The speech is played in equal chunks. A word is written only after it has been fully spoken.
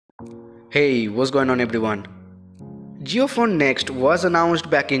Hey, what's going on everyone? JioPhone Next was announced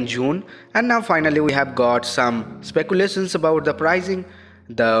back in June, and now finally we have got some speculations about the pricing,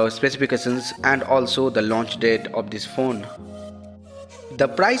 the specifications and also the launch date of this phone. The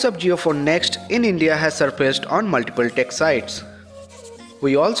price of JioPhone Next in India has surfaced on multiple tech sites.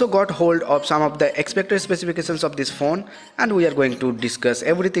 We also got hold of some of the expected specifications of this phone, and we are going to discuss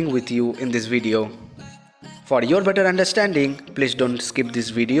everything with you in this video. For your better understanding, please don't skip this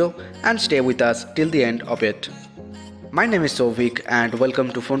video and stay with us till the end of it. My name is Sovik and welcome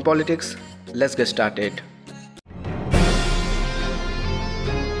to Phone Politics. Let's get started.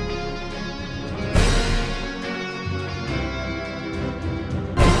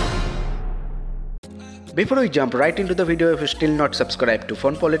 Before we jump right into the video, if you're still not subscribed to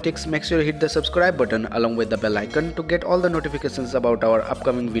Phone Politics, make sure you hit the subscribe button along with the bell icon to get all the notifications about our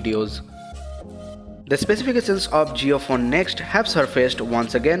upcoming videos. The specifications of JioPhone Next have surfaced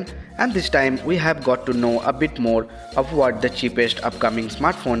once again, and this time we have got to know a bit more of what the cheapest upcoming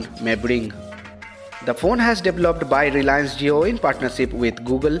smartphone may bring. The phone has developed by Reliance Jio in partnership with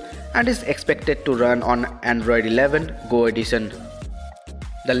Google and is expected to run on Android 11 Go edition.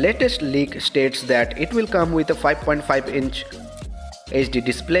 The latest leak states that it will come with a 5.5-inch HD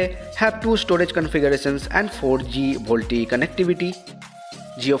display, have two storage configurations and 4G VoLTE connectivity.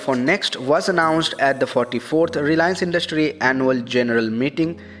 JioPhone Next was announced at the 44th Reliance Industry Annual General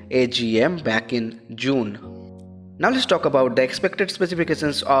Meeting AGM back in June. Now let's talk about the expected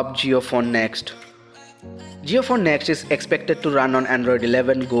specifications of JioPhone Next. JioPhone Next is expected to run on Android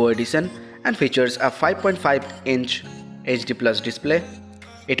 11 Go edition and features a 5.5-inch HD Plus display.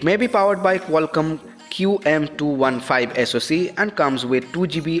 It may be powered by Qualcomm QM215 SoC and comes with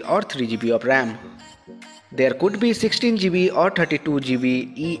 2GB or 3GB of RAM. There could be 16GB or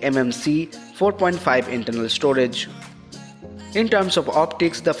 32GB eMMC 4.5 internal storage. In terms of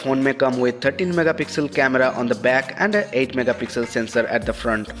optics, the phone may come with 13-megapixel camera on the back and an 8-megapixel sensor at the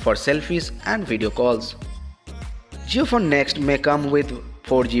front for selfies and video calls. JioPhone Next may come with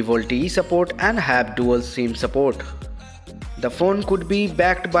 4G VoLTE support and have dual SIM support. The phone could be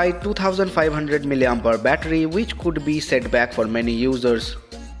backed by 2500 mAh battery, which could be setback for many users.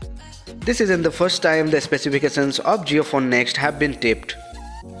 This isn't the first time the specifications of JioPhone Next have been tipped.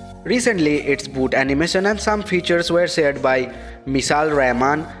 Recently, its boot animation and some features were shared by Misal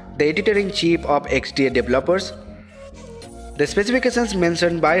Rahman, the editor-in-chief of XDA developers. The specifications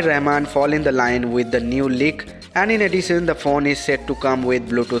mentioned by Rahman fall in the line with the new leak, and in addition, the phone is set to come with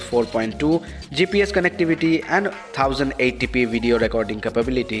Bluetooth 4.2, GPS connectivity and 1080p video recording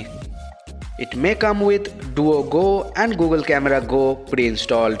capability. It may come with Duo Go and Google Camera Go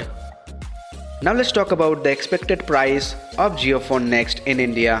pre-installed. Now let's talk about the expected price of JioPhone Next in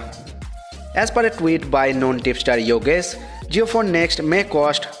India. As per a tweet by known tipster Yogesh, JioPhone Next may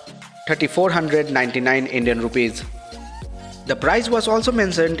cost 3499 Indian rupees. The price was also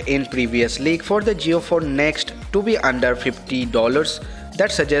mentioned in previous leak for the JioPhone Next to be under $50.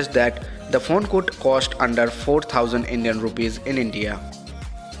 That suggests that the phone could cost under 4000 Indian rupees in India.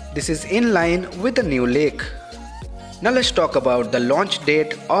 This is in line with the new leak. Now let's talk about the launch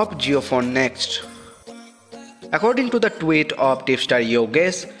date of JioPhone Next. According to the tweet of tipster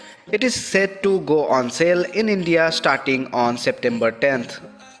Yogesh, it is set to go on sale in India starting on September 10th.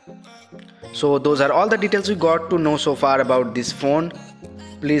 So those are all the details we got to know so far about this phone.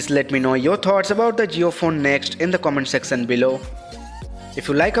 Please let me know your thoughts about the JioPhone Next in the comment section below. If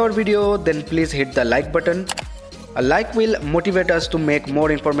you like our video, then please hit the like button. A like will motivate us to make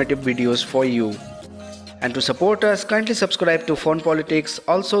more informative videos for you. And to support us, kindly subscribe to Phone Politics.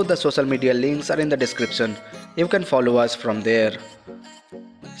 Also, the social media links are in the description. You can follow us from there.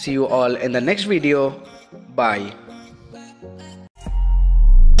 See you all in the next video. Bye.